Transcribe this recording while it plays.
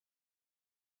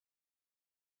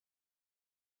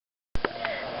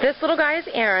This little guy is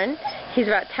Aaron. He's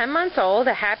about 10 months old,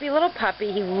 a happy little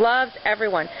puppy. He loves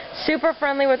everyone. Super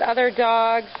friendly with other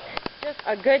dogs. Just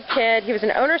a good kid. He was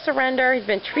an owner surrender. He's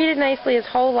been treated nicely his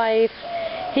whole life.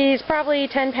 He's probably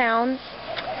 10 pounds.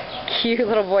 Cute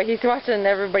little boy. He's watching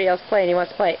everybody else play and he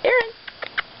wants to play. Aaron!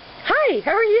 Hi,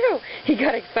 how are you? He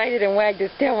got excited and wagged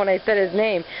his tail when I said his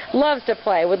name. Loves to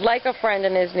play. Would like a friend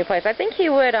in his new place. I think he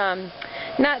would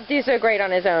not do so great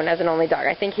on his own as an only dog.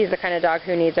 I think he's the kind of dog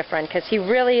who needs a friend because he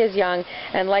really is young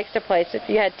and likes to play. So if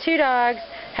you had two dogs,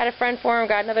 had a friend for him,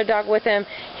 got another dog with him,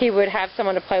 he would have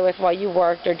someone to play with while you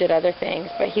worked or did other things.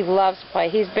 But he loves to play.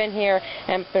 He's been here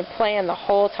and been playing the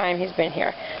whole time he's been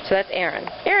here. So that's Aaron.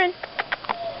 Aaron!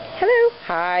 Hello!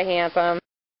 Hi, handsome.